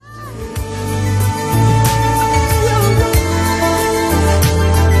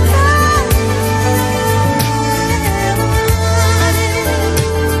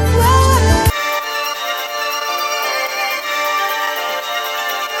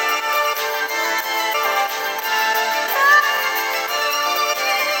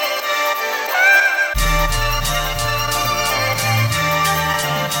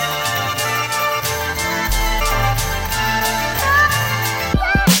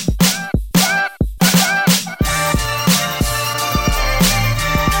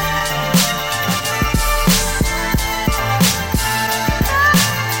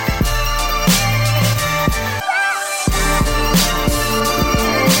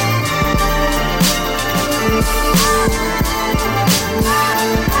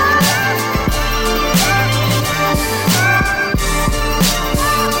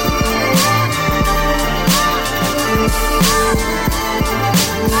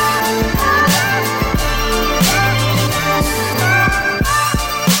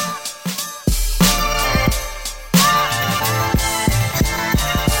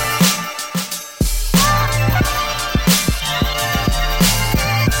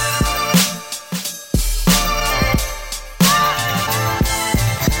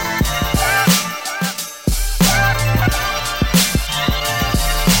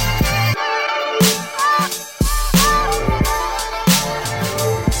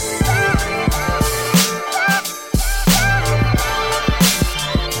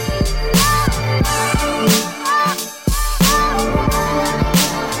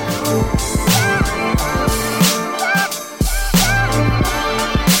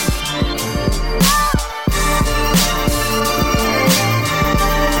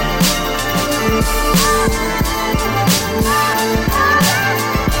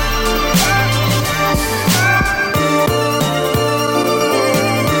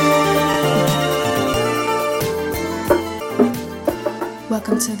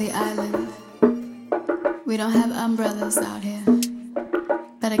Welcome to the island. We don't have umbrellas out here.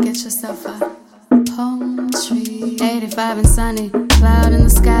 Better get yourself a palm tree. 85 and sunny, cloud in the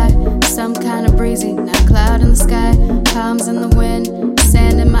sky. Some kind of breezy, not a cloud in the sky. Palms in the wind,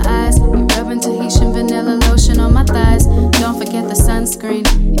 sand in my eyes. We rubbing Tahitian vanilla lotion on my thighs. Don't forget the sunscreen,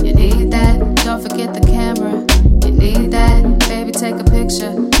 you need that. Don't forget the camera, you need that. Baby, take a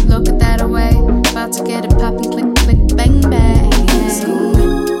picture, look at that away. About to get it popping, click, click, bang, bang.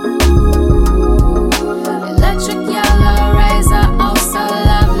 Electric yellow rays are oh so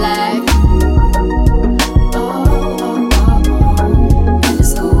lovely. And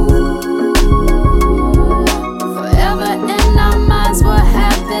it's cool. Forever in our minds we'll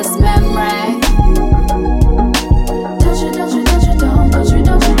have this memory. Don't you, don't you, don't you, don't, don't you,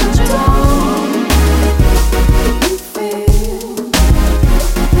 don't you, don't you, don't. You feel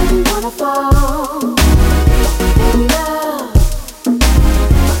that you wanna fall in love.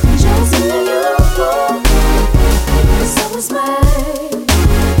 Just me and you. So it's made.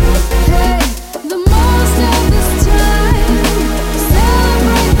 Hey, the most of this time,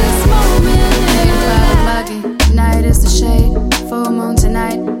 celebrate this moment. Big cloud buggy, night is the shade. Full moon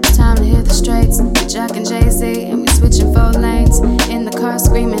tonight, it's time to hit the straights. Jack and Jay-Z, and we switching 4 lanes. In the car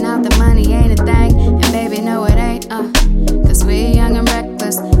screaming out the money ain't a thing. And baby, no it ain't, cause we young and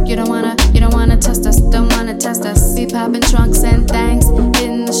reckless. You don't wanna test us, don't wanna test us. Be popping trunks and things,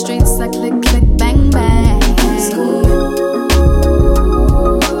 hitting the streets like click, click, bang, bang.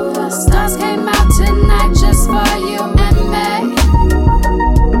 Stars came out tonight just for you and me.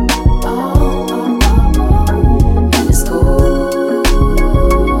 And it's cool.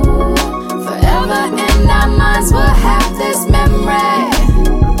 Forever in our minds we'll have this memory.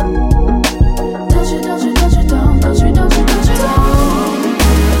 Don't you, don't you, don't you, don't, don't you, don't you, don't you, don't.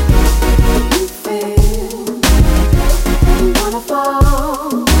 You feel that you wanna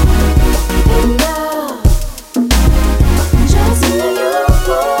fall in love. Just me and you,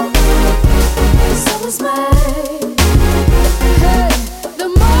 so it's made. Hey, the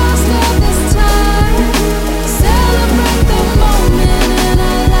most of this time, celebrate the moment in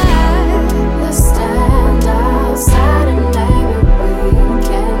our life. Let's stand outside and maybe we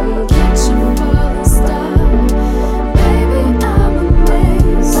can catch a falling star. Baby, I'm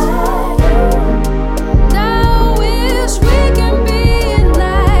amazed by you. Now wish we can be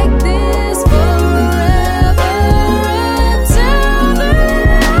like this forever until the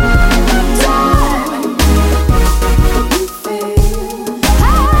end of time. You feel,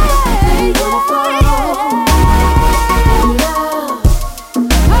 hey, you wanna fall in love.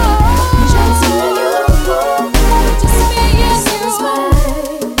 Just me and you, just me and you.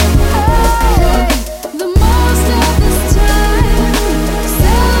 Hey, the most of this time,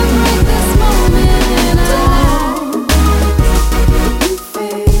 celebrate this moment in our life. You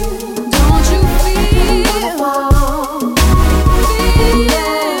feel, don't you feel?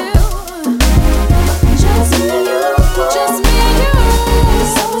 Just me and you, just me and you.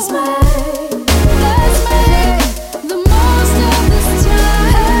 So it's made. Let's make the most of this time.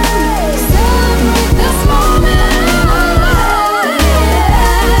 Celebrate this moment in our lives.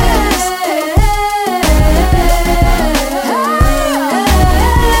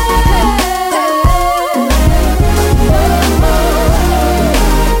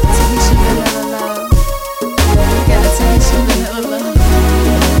 Tahitian vanilla love. We got a Tahitian vanilla love.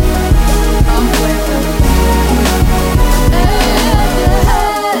 I'm flavor.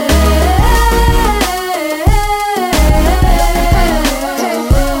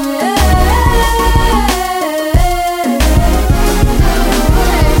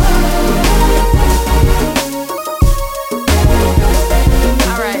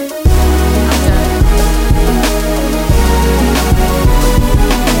 Alright, I'm done.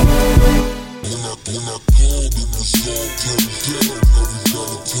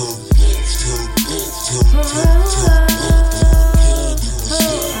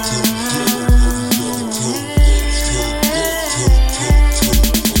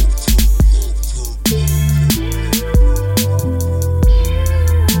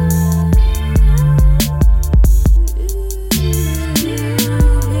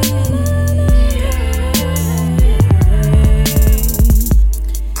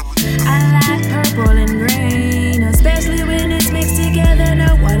 I like purple and green, especially when it's mixed together,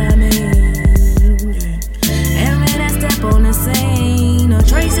 know what I mean? And when I step on the scene, no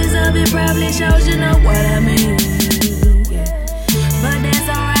traces of it probably shows you know what I mean. But that's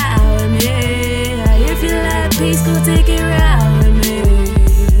alright with me. If you like peace, go take it right with me.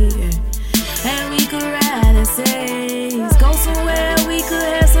 And we could ride the seas, go somewhere we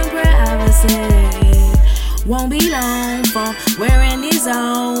could have some privacy. Won't be long for wearing these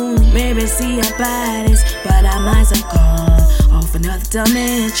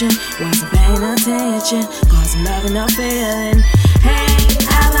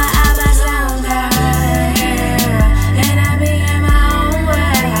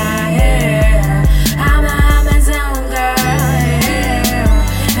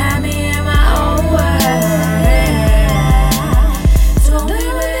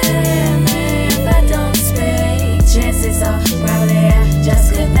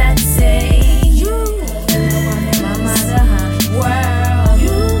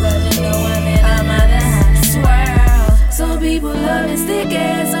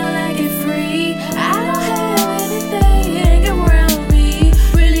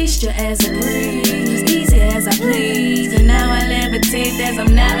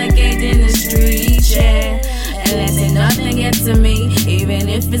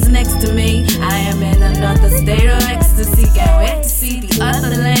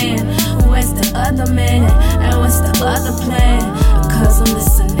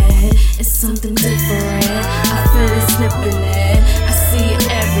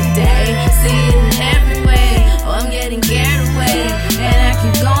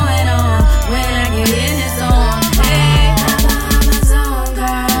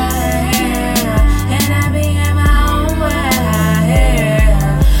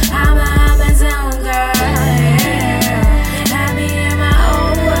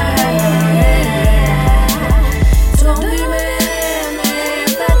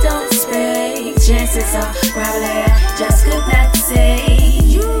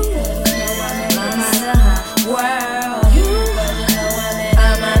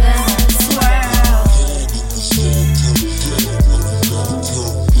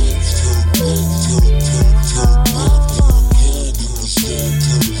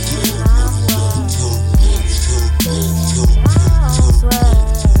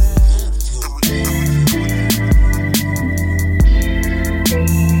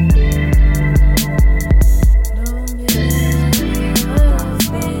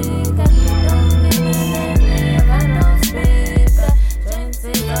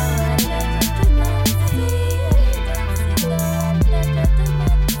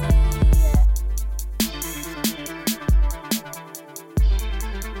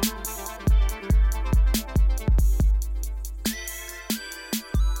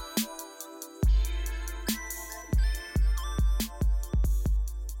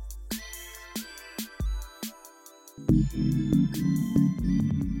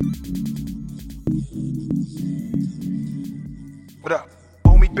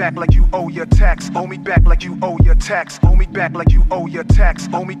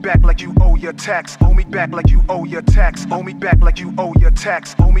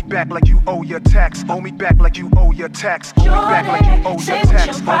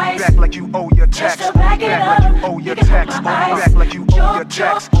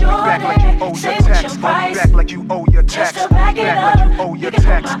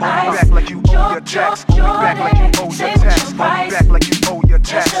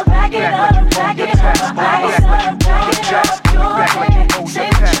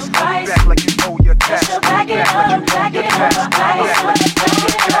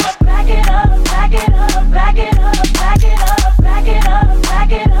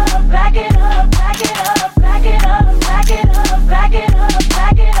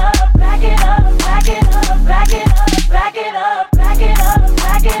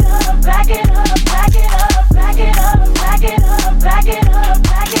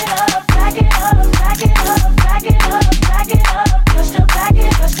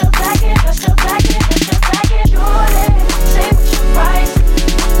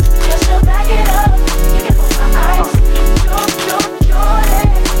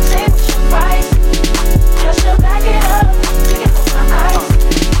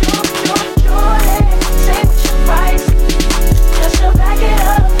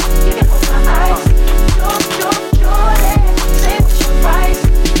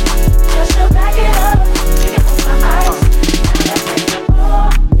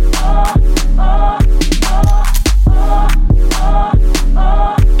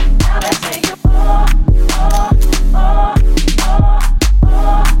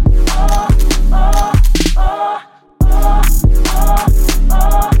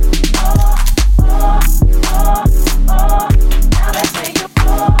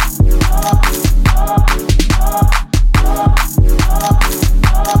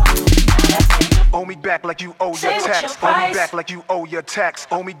tax. Owe me back like you owe your tax.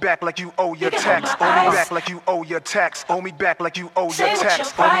 Owe me back like you owe your tax. Owe me back like you owe your tax. Owe me back like you owe your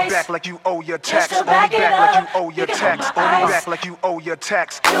tax. Owe me back like you owe your tax. Owe me back like you owe your tax. Owe me back like you owe your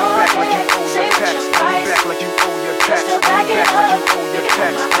tax. Owe me back like you owe your tax. Owe me back like you owe your tax. Owe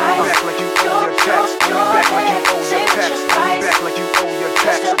me back like you owe your tax. Owe me back like you owe your tax. Owe me back like you owe your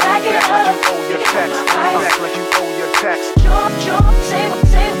tax. Owe me back like you owe your tax. Owe me back like you owe your tax. Owe me back like you owe your tax.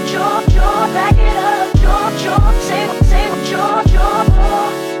 Back it up. Say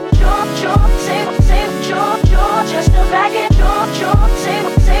just to back it. Say back it up. Say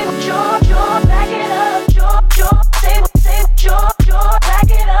back it up. Say just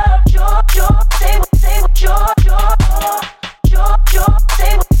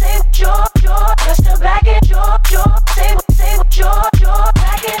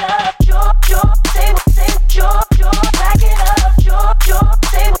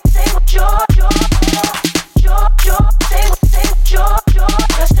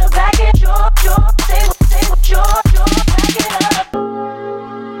to back it. Say back it up.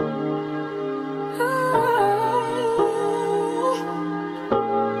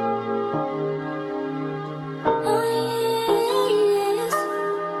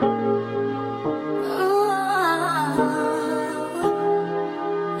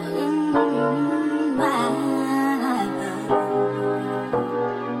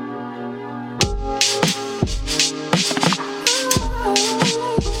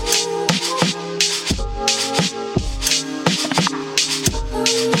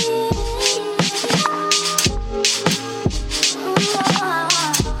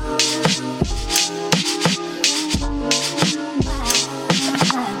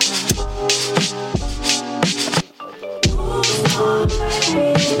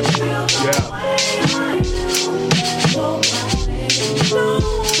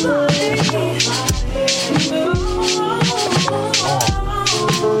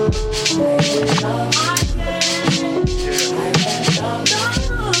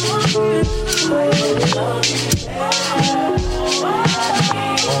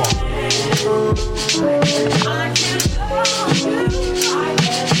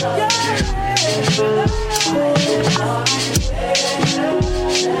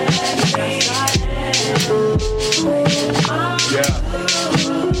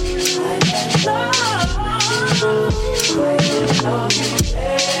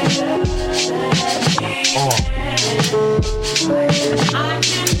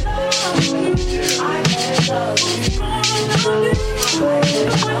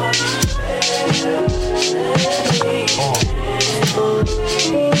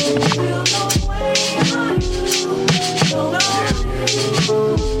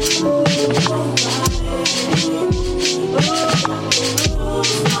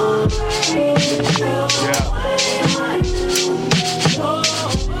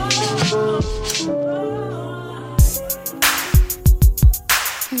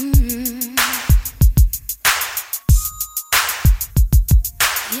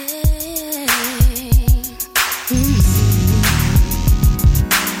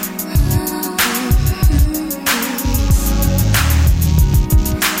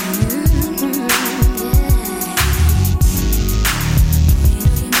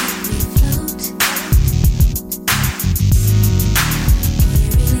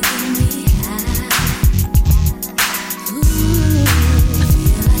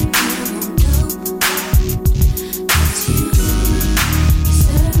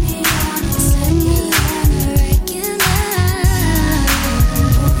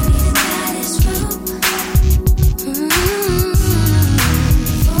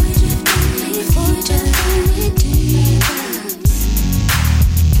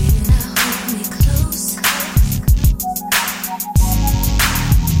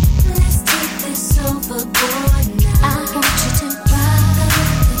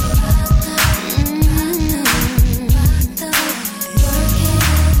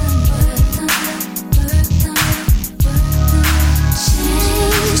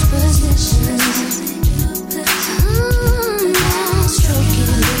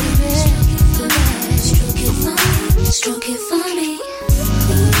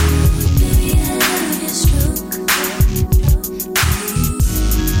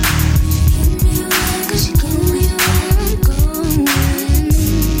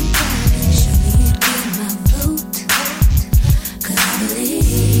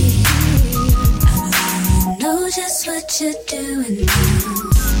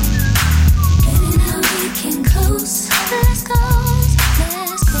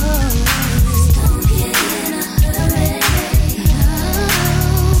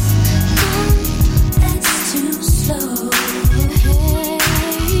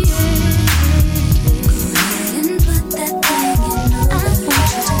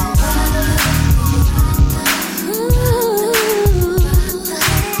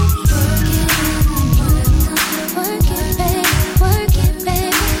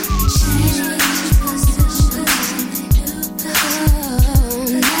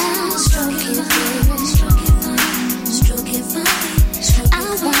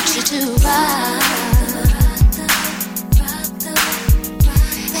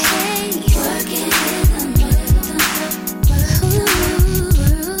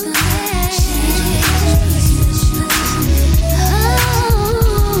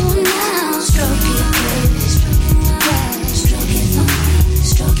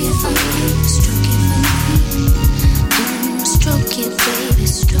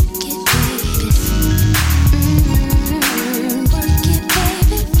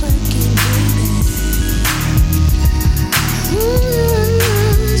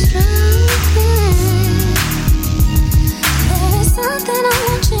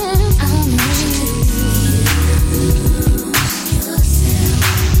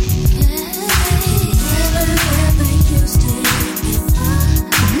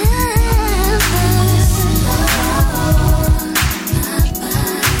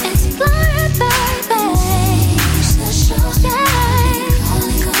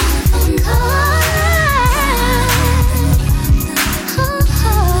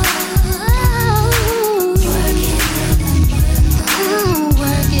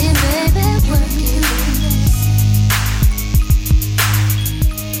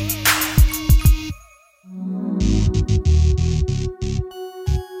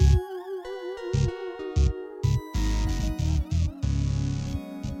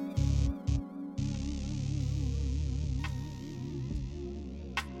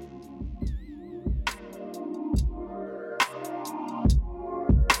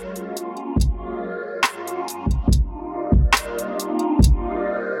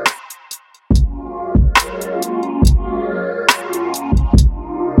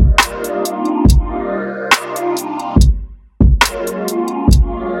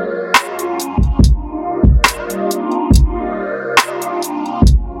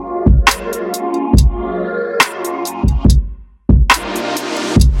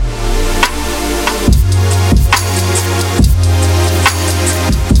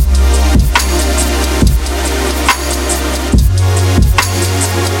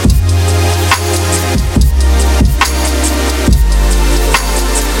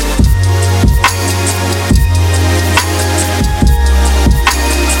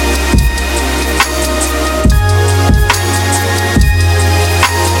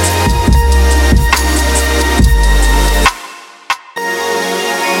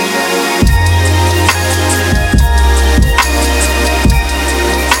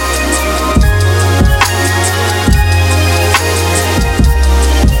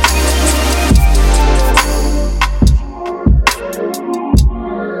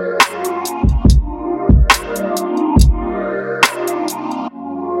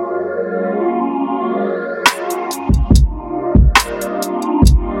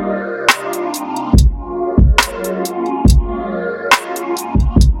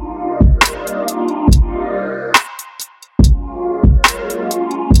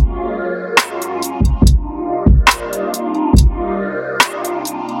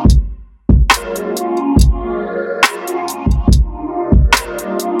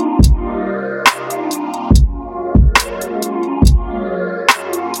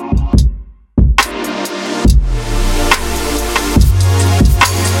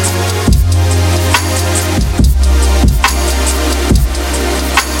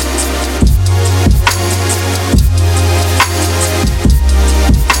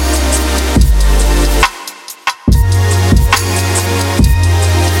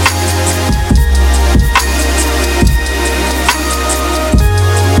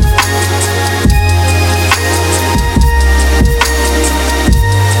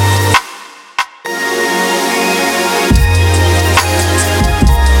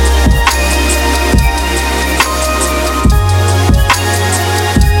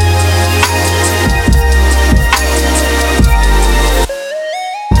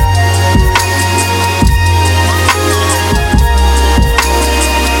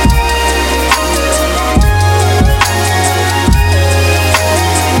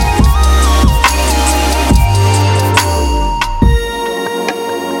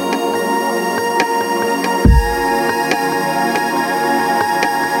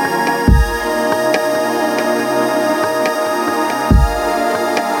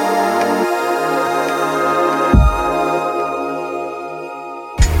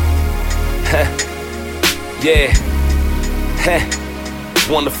 Hey,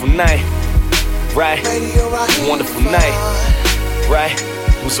 wonderful night, right? Wonderful night, right?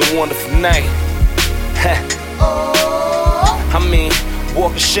 It was a wonderful night. I mean,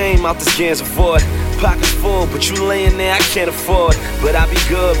 walk of shame out this Ganser void. Pockets full, but you laying there, I can't afford. But I be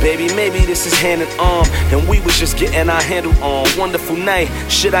good, baby, maybe this is hand in arm. And we was just getting our handle on. Wonderful night,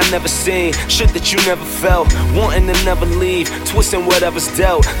 shit I never seen, shit that you never felt. Wanting to never leave, twisting whatever's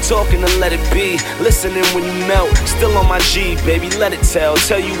dealt. Talking to let it be, listening when you melt. Still on my G, baby, let it tell.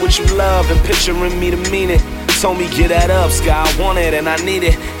 Tell you what you love and picturing me to mean it. Told me get that up, Sky, I want it and I need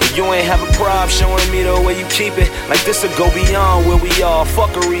it. And you ain't have a problem showing me the way you keep it. Like this'll go beyond where we are, fuck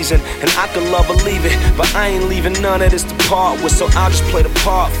a reason. And I could love or leave it, but I ain't leaving none of this to part with. So I'll just play the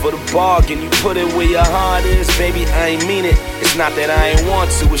part for the bargain. You put it where your heart is, baby, I ain't mean it. It's not that I ain't want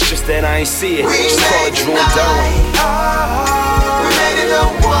to, it's just that I ain't see it. Just call it Drew and Durham. We made it a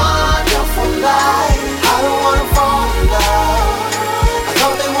wonderful night. I don't wanna fall in love. I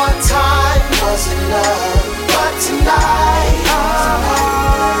thought that one time was enough. But tonight,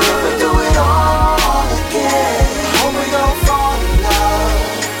 if we do it all again, hope we don't fall in love.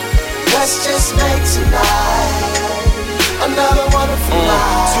 Let's just make tonight another wonderful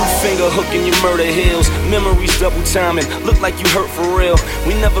night. Two-finger hook in your murder heels. Memories double timing, look like you hurt for real.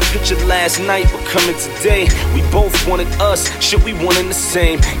 We never pictured last night, but coming today. We both wanted us, shit we wanted the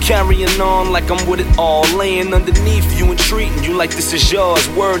same. Carrying on like I'm with it all. Laying underneath you and treating you like this is yours.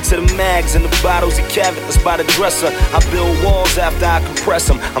 Word to the mags and the bottles of cavities by the dresser. I build walls after I compress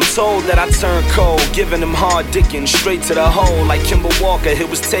them. I'm told that I turn cold, giving them hard dicking straight to the hole. Like Kimber Walker, it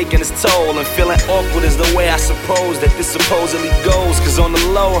was taking its toll. And feeling awkward is the way I suppose that this supposedly goes. Cause on the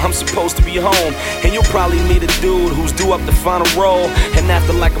low, I'm supposed to be home. And you'll probably meet a dude who's due up to final role. And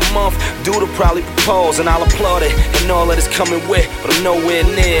after like a month, dude'll probably propose. And I'll applaud it, and all that is coming with. But I'm nowhere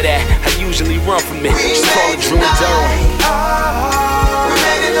near that, I usually run from it. Just call it Drew and Durham. We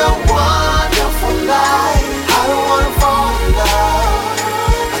made it a wonderful night. I don't wanna fall in love.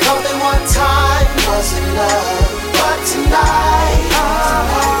 I thought that one time was enough. But tonight,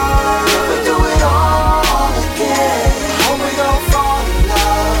 if we do it all again, hope we don't fall in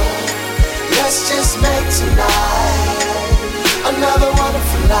love. Let's just make tonight another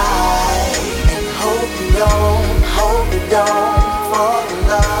wonderful night. And hope we don't fall in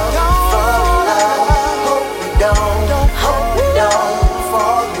love. Fall in love. Hope we don't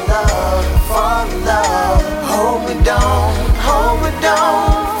fall in love. Fall in love. Hope we don't fall in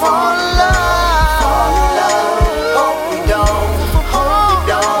love. Fall in love. Hope we don't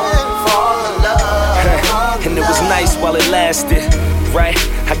fall in love. And it was nice while it lasted, right?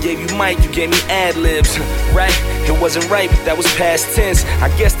 I gave you mic, you gave me ad-libs, right? It wasn't right, but that was past tense. I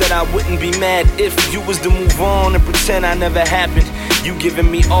guess that I wouldn't be mad if you was to move on and pretend I never happened. You giving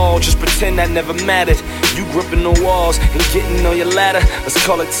me all, just pretend that never mattered. You gripping the walls and getting on your ladder. Let's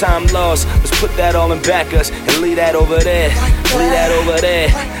call it time lost. Let's put that all in back us and leave that over there. Leave that over there.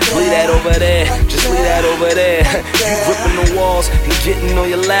 Leave that over there. Just leave that over there. You gripping the walls and getting on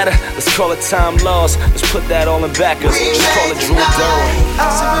your ladder. Let's call it time lost. Let's put that all in back us. Just call it Drew and Durham.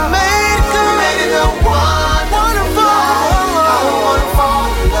 So we made it a wonderful night. I don't wanna fall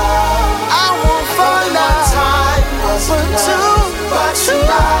in love. I won't fall in love. Time was enough. But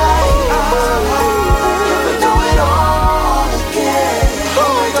tonight, if we do it all again,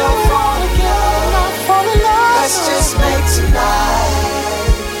 hope we don't fall in love. Let's just make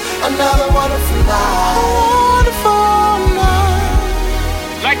tonight another wonderful night. Wonderful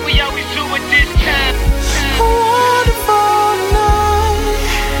night. Like we always do at this time. Wonderful night.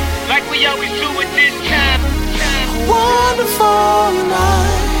 Like we always do at this time. Wonderful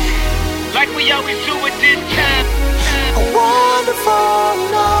night. Like we always do at this time. A wonderful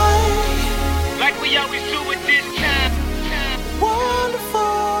night. Like we always do at this time.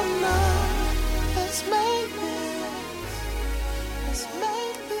 Wonderful night. Let's make this. Let's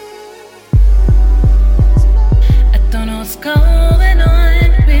make this. I don't know what's going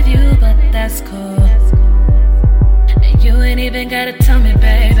on with you, but that's cool. And you ain't even gotta tell me,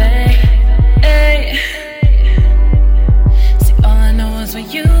 baby. Hey. See, all I know is when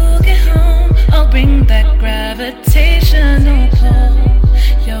you get home, I'll bring that gravitational pull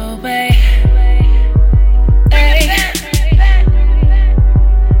your way. Hey.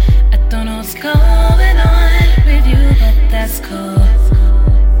 I don't know what's going on with you, but that's cool.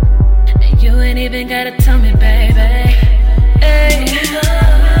 And you ain't even gotta tell me, baby. Hey.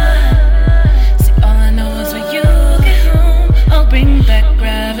 See, all I know is when you get home, I'll bring that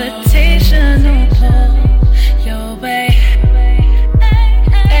gravitational pull your way.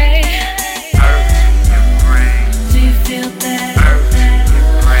 Hey. Do you feel that?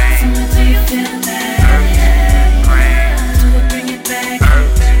 Do you feel that? Do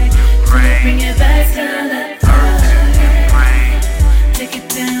Bring it back to the top. Take it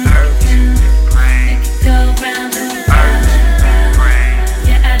down, make it go round and round.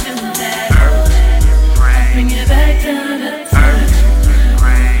 Yeah, I do that. Bring it back to the top.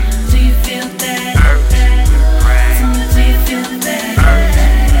 Do you feel that? Tell me, do you feel that?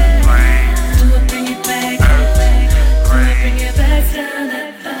 Do it, bring it back. Do it, bring it back to the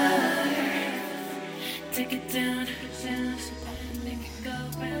top. Take it down, make it go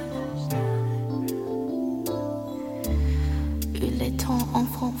round. Il est temps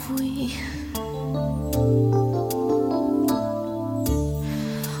enfant fouille.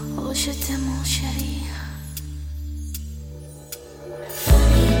 Oh je t'aime mon chéri.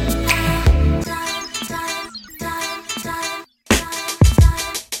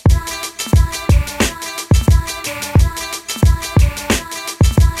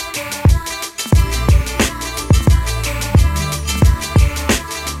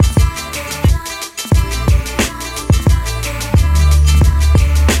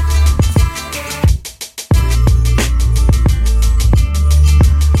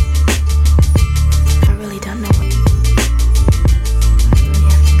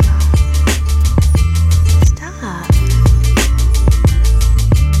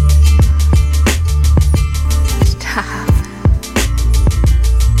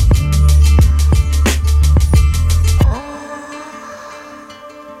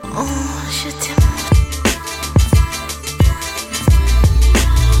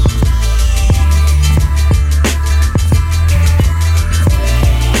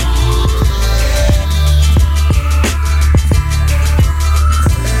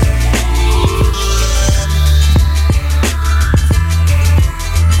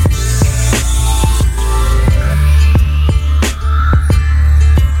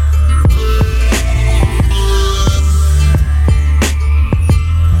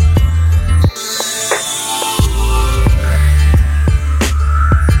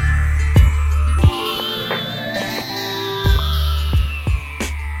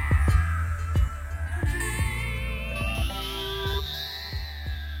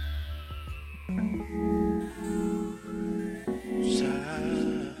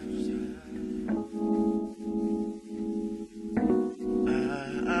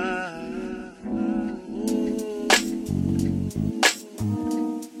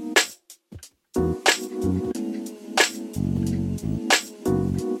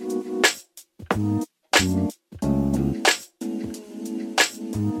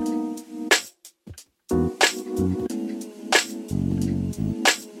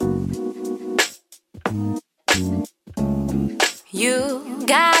 You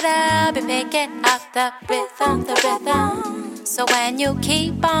gotta be picking up the rhythm. So when you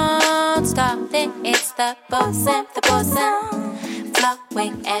keep on starting, it's the bosom,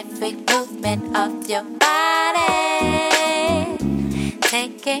 flowing every movement of your body,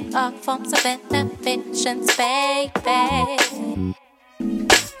 taking all forms of inhibitions, baby.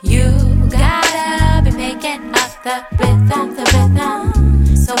 You gotta be picking up the rhythm.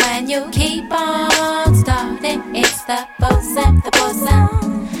 So when you keep on starting, it's the bosom,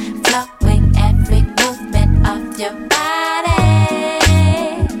 flowing every movement of your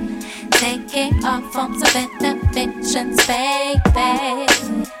body, taking all forms of inhibitions, baby.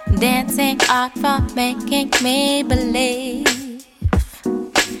 Dancing art for making me believe.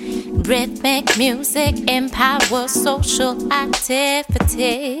 Rhythmic music empowers social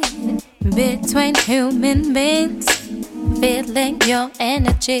activity between human beings. Feeling your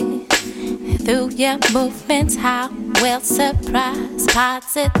energy through your movements, how we'll surprise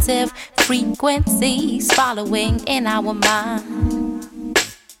positive frequencies following in our mind.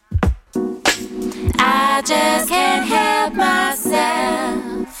 I just can't help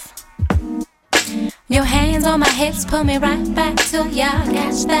myself. Your hands on my hips pull me right back to ya.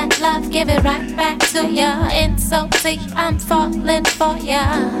 Catch that love, give it right back to ya. In so deep, I'm falling for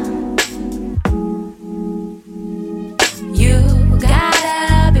ya. You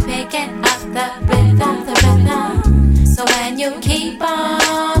gotta be picking up the rhythm. So when you keep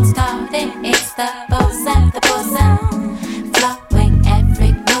on starting, it's the bosom, flowing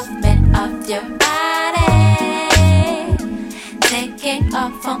every movement of your body, taking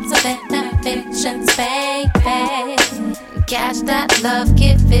all forms of inhibitions, baby. Catch that love,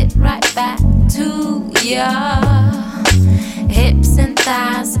 give it right back to ya. Hips and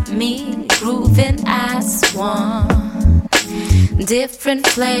thighs, me grooving as one. Different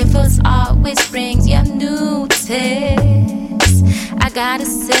flavors always brings you new taste. I gotta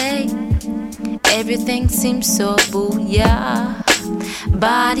say, everything seems so booyah.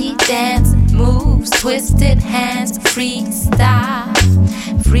 Body dance moves, twisted hands, freestyle.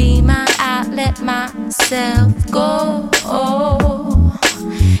 free my out, let myself go.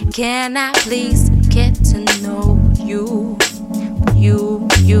 Can I please get to know you?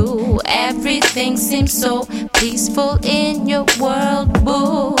 You, everything seems so peaceful in your world,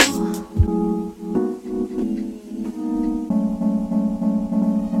 boo.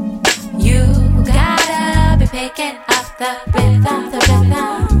 You gotta be picking up the rhythm.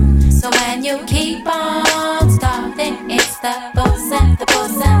 So when you keep on starting, it's the bosom,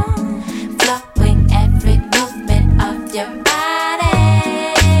 flowing every movement of your body,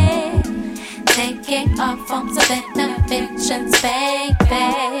 taking all forms of inhibitions,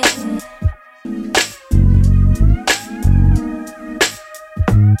 baby.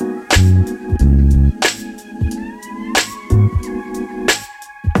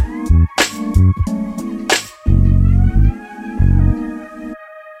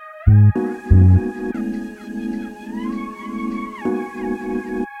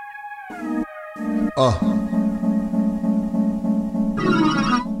 Oh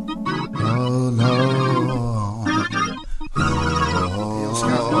no.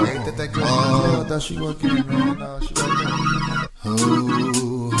 Ain't that girl? I thought she working, man. No, she working.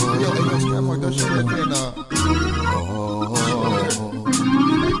 Yo, Scott, I thought she working.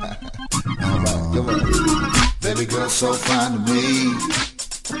 Alright, come on. Baby girl, so fine to me.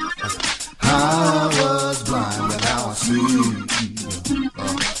 I was blind, but now I see.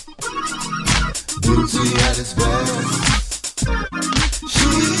 Beauty at its best.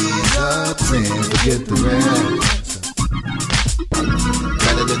 She's a 10, forget the rest.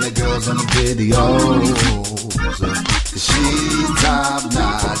 Better than the girls on the videos. Cause she's top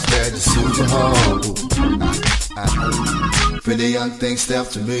notch, they're just super hoe. Pretty young thing step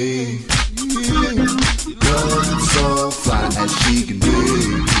to me. Looking so fine as she can be.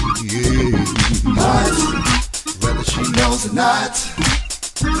 Hot, whether she knows or not.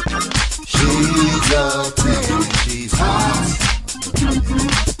 She's a 10, she's hot.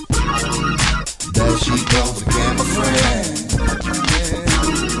 There she goes again, my friend.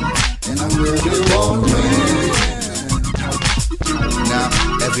 And I really won't win. Now,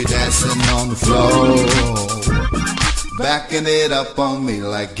 every dancing on the floor, backing it up on me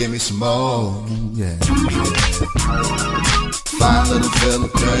like give me some more. Yeah. Fine little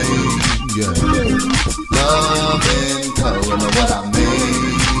Philippine, yeah. Love and color, know what I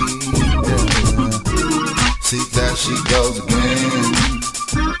mean. See, there she goes again.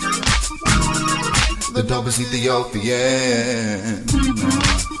 The dopest Ethiopian.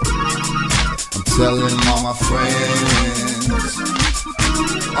 I'm telling all my friends,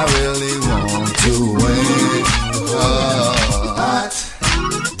 I really want to win. Hot,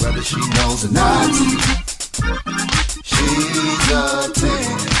 whether she knows or not. She's a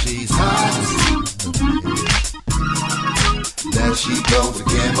 10, she's hot. There she goes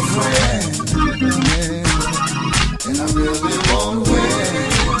again, my friend. And I really wanna win.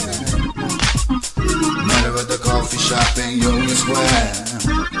 Met her at the coffee shop in Union Square.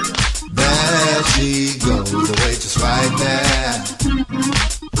 There she goes, the waitress right there.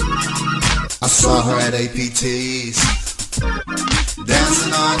 I saw her at APT's,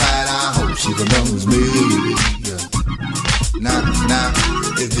 dancing all night, I hope she remembers me. Yeah. Now,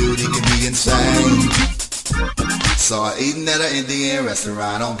 if beauty can be insane. Saw her eating at an Indian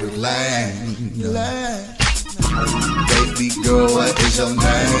restaurant on Brick Lane. Yeah. Baby girl, what is your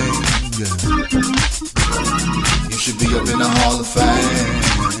name? Yeah. You should be up in the Hall of Fame,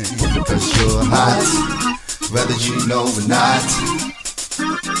 because you're hot, whether you know or not.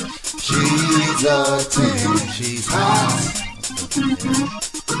 She's a 10, she's hot.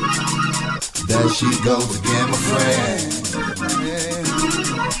 There she goes again, my friend.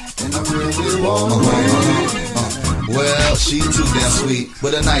 And I really wanna win. Well, she too damn sweet,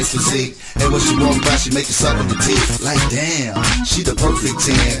 with a nice physique. And when she walk by, she make you suck with the teeth. Like damn, she the perfect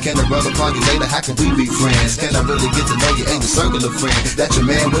 10. Can a brother call you later? How can we be friends? Can I really get to know you? Ain't the circle of friends. That your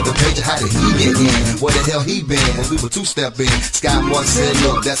man with the pager, how did he get in? Where the hell he been? When we were two-step in, Sky One said,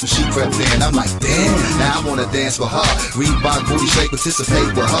 look, that's when she crept in. I'm like, damn, now I wanna dance with her. Reebok, booty shake,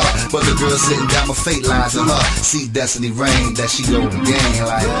 participate with her. But the girl sitting down, my fate lies in her. See destiny reign, that she go again.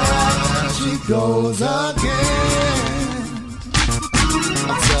 Like, there she goes again.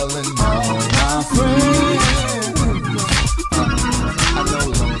 I'm telling all my friends, I no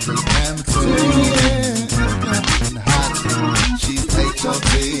longer am 10. Hot, she's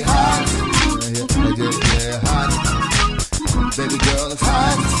H.O.T. hot. Yeah, hot. Baby girl is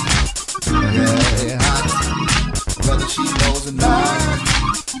hot. Yeah, hot. Whether she knows or not.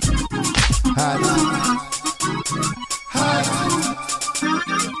 Hot. Hot.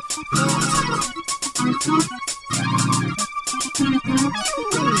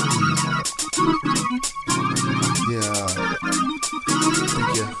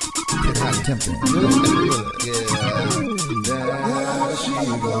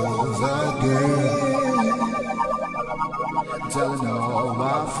 telling all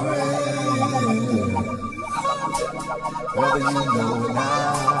my friends, whether you know or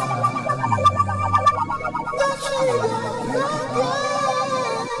not.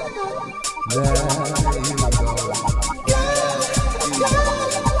 There you go.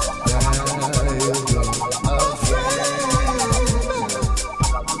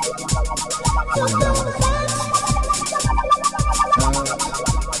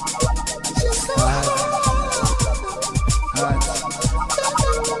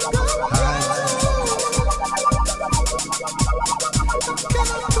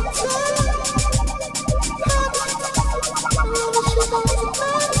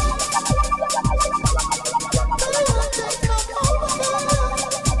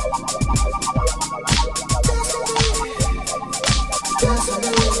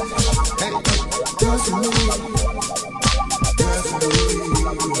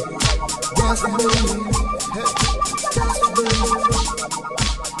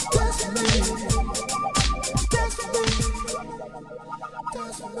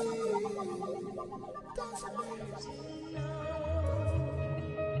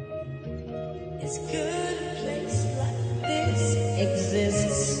 It's good a place like this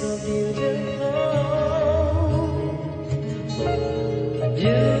exists so beautiful. But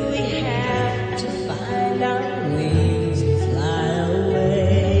do we have to find our wings and fly away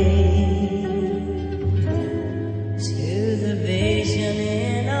to the vision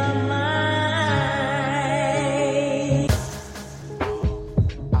in our mind?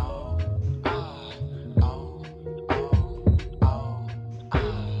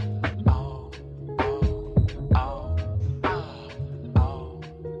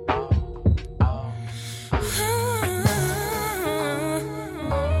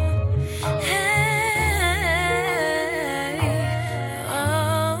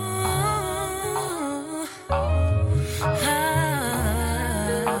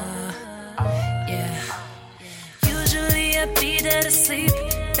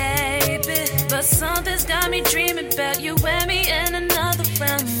 Something's got me dreaming about you and me in another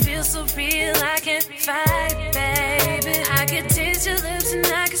round. Feel so real, I can't fight, baby. I can taste your lips and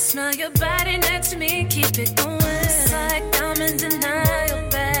I can smell your body next to me. Keep it going. It's like I'm in denial,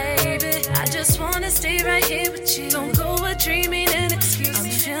 baby. I just wanna stay right here with you. Don't go a dreaming and excuse me.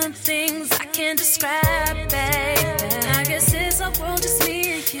 I'm feeling things I can't describe, baby. I guess it's our world, just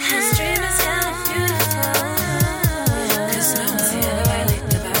me and you. This dream is kind of beautiful. Cause no one's here to violate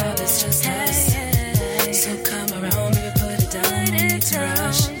the vibe, it's just us. So come around, baby, put it down, no need to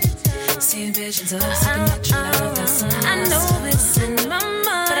rush. Seeing visions of something that you love, that's something I know it's in my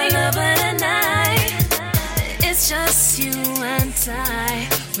mind, but I love her tonight. It's just you and I,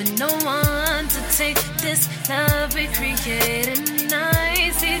 with no one to take this love we created.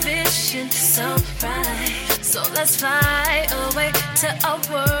 Nice vision, so bright. So let's fly away to our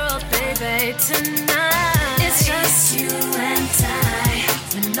world, baby, tonight. It's just you and I,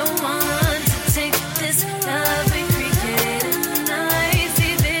 with no one to take this love we created. Nice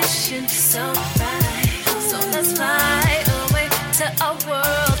vision, so bright. So let's fly away to our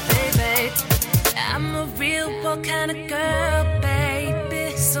world, baby. I'm a real world kind of girl,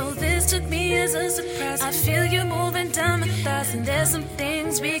 baby. So this took me as a surprise. I feel you moving down my thighs, and there's some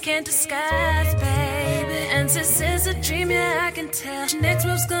things we can't disguise, baby. And since it's a dream, yeah, I can tell. Next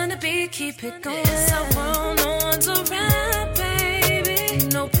move's gonna be keep it going. It's our world, no one's around, baby.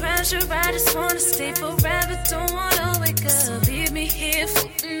 No pressure, I just wanna stay forever. Don't wanna wake up. So leave me here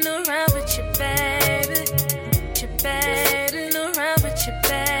floating around with you, baby. With you, baby. Around with you,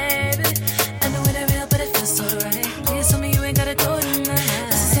 baby. I know it ain't real, but it feels so right. Please tell me you ain't gotta go tonight.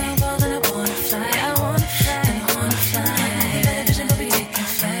 This is our world and I wanna fly. I wanna fly, and I wanna fly. You got a vision, but we taking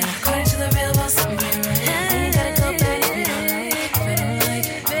flight. According to the real boss, we be right. You ain't gotta go back if you don't like. If I don't like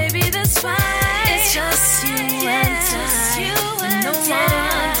it, baby, that's fine. It's just you and I, with no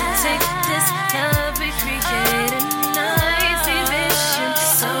one to take this love we created. Nice vision,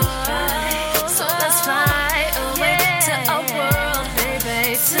 so bright. So let's fly away to our world,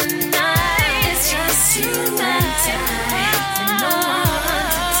 baby, tonight. It's just you and I, with no one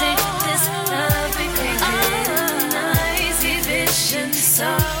to take this love we created. Nice vision, so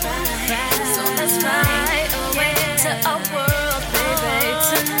bright. So let's fly away to our world, baby,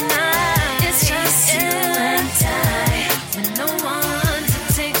 tonight. It's just you and I, with no one to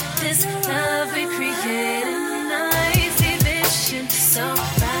take this love we created. Nice vision, so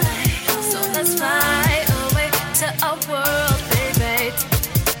bright. So let's fly away to our world, baby.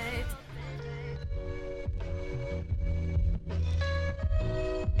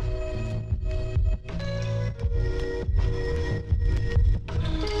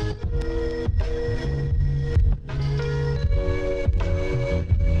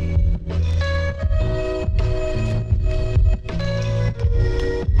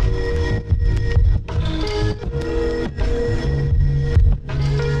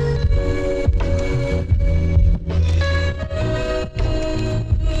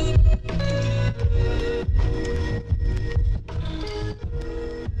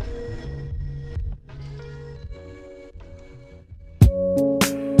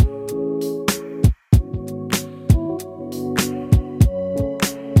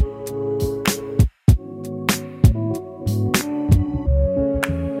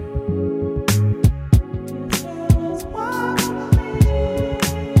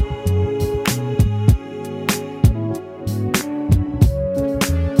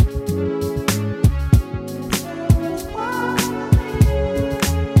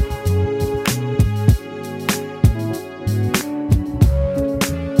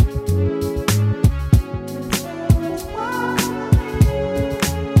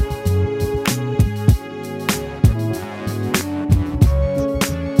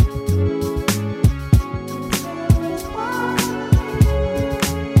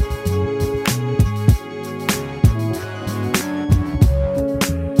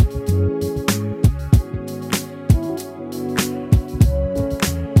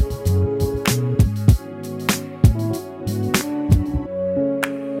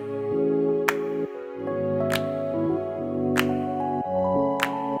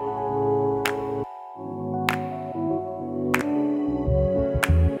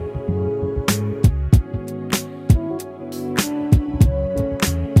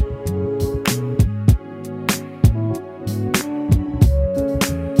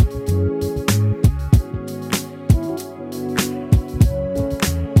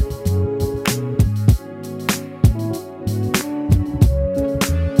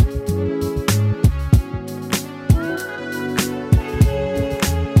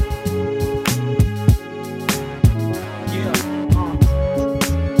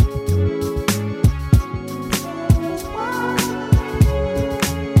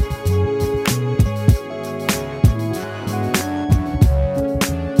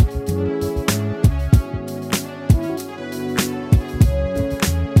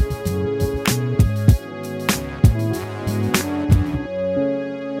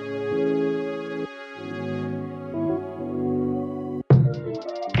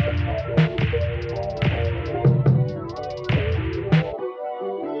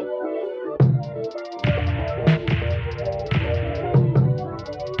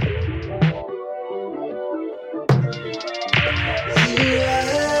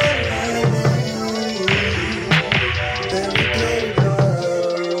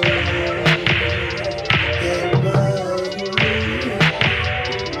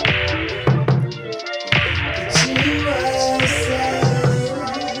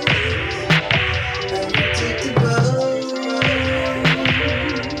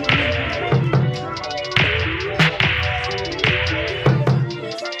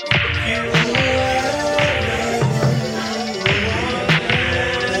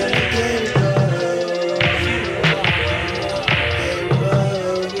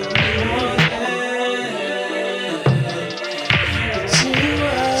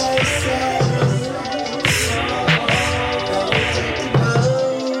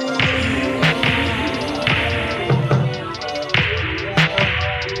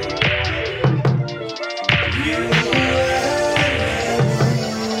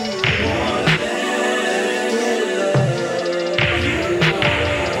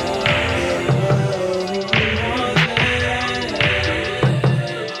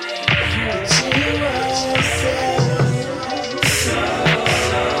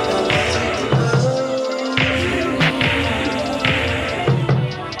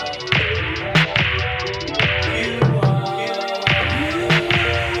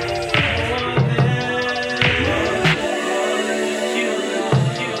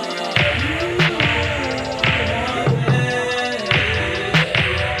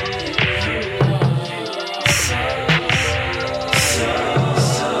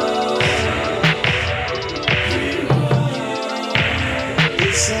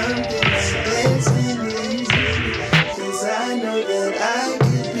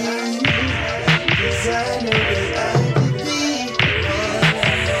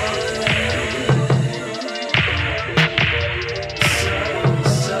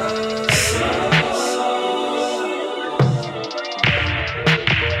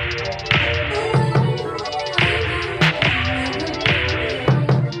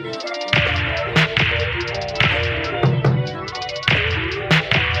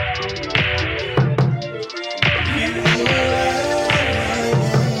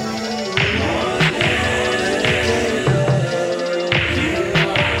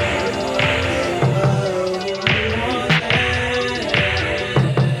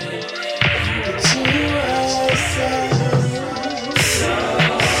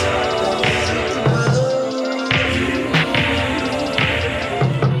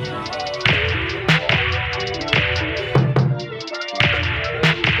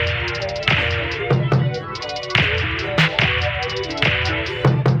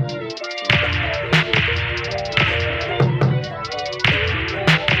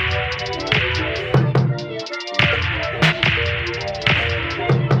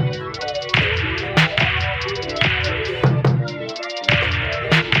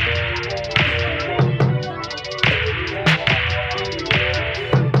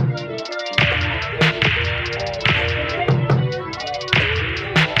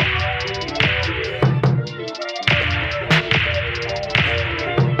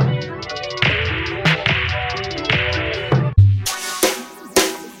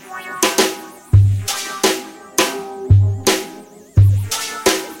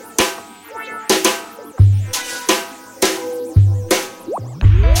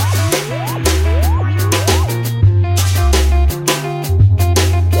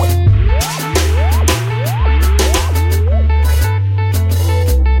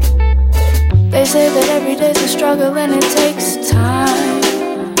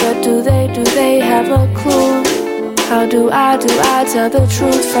 a clue. How do I tell the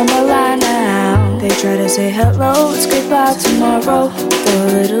truth from a lie now? They try to say hello, it's goodbye tomorrow. Throw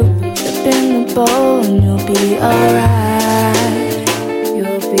a little dip in the bowl and you'll be alright.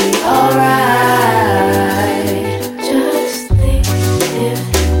 You'll be alright. Just think, if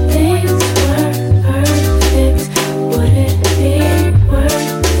things were perfect, would it be worth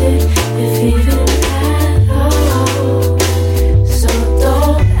it if even at all? So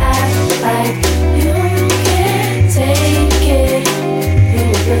don't act like you can't take it. You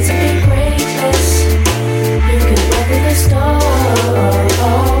were built to be greatness. You can weather the storm.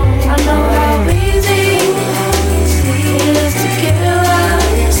 I know how easy it is to give up.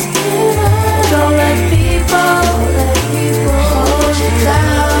 Don't let people hold you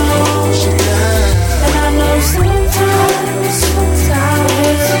down. And I know sometimes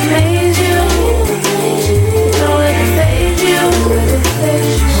it's amaze you. Don't let it fade you.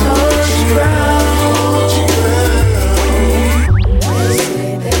 Hold you ground.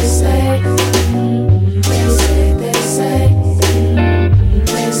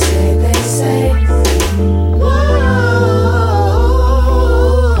 They say.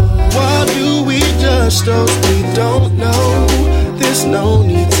 Why do we judge those we don't know? There's no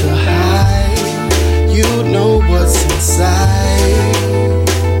need to hide. You know what's inside.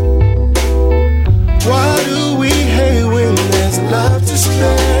 Why do we hate when there's love to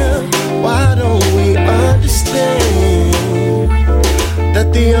spare? Why don't we understand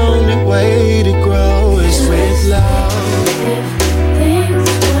that the only way to grow is with love? If things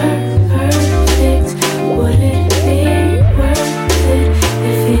were perfect, would it be worth it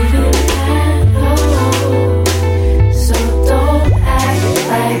if even at all? So don't act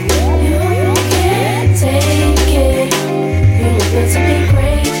like you can't take it. You were built to be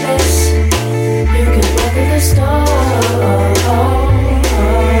greatness. You can weather the storm.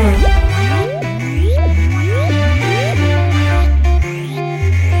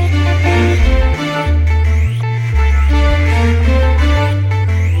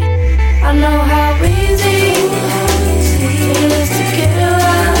 I know how easy it is to give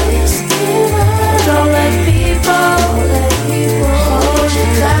up. Don't let people hold you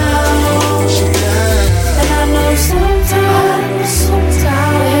down. And I know sometimes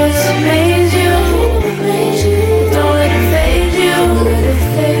it's amaze you. Don't let it fade you.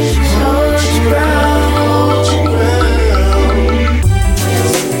 Hold you ground.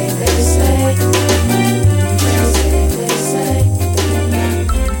 They say.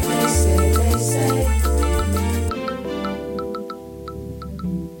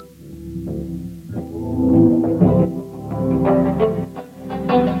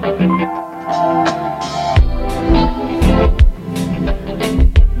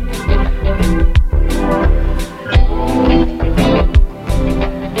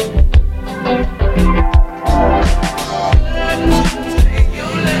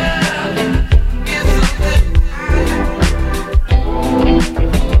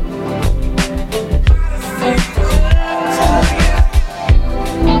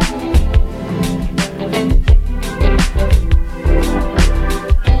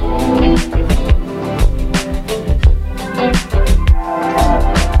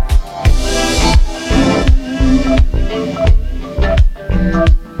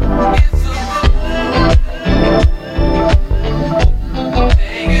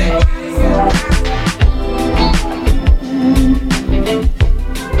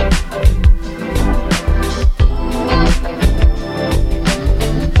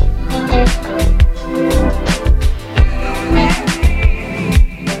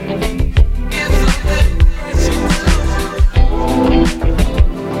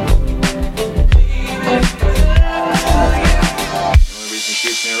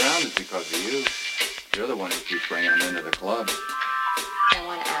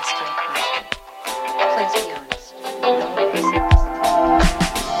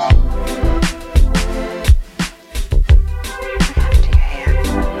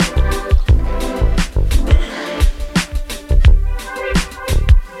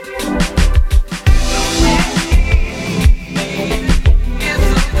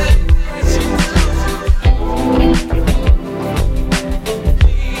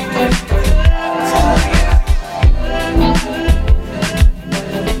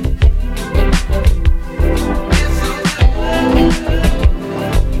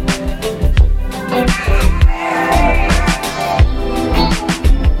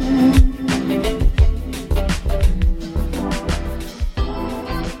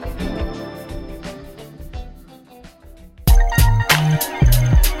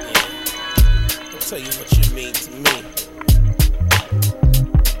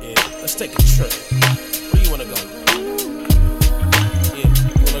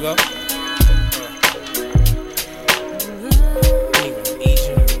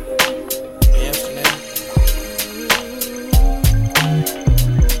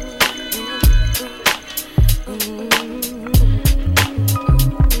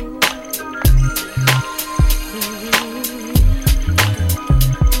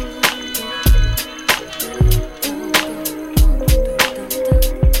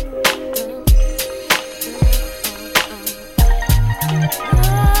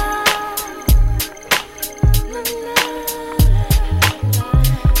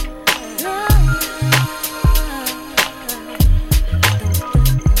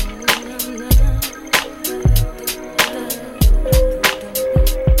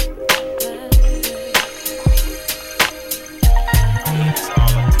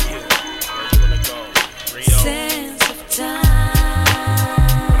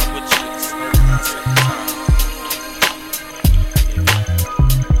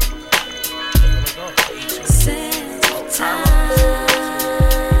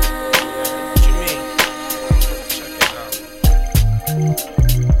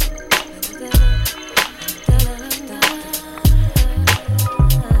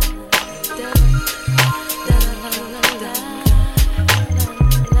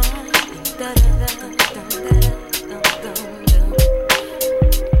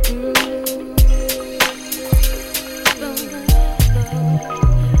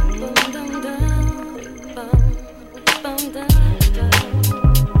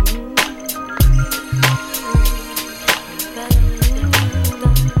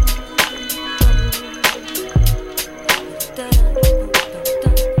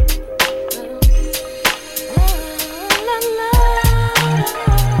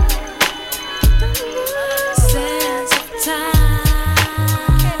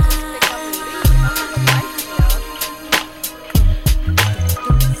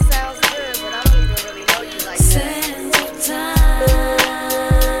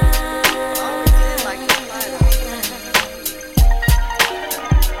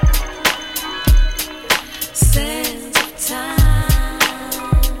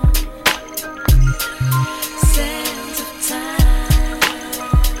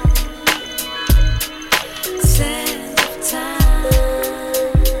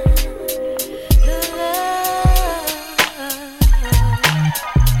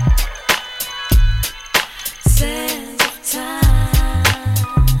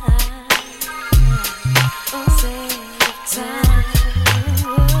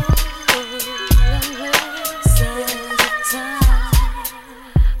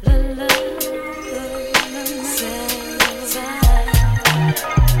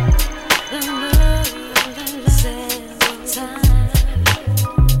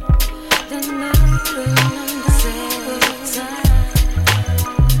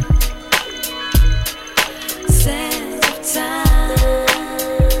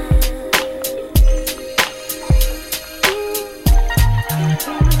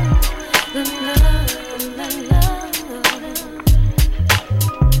 la la la la la.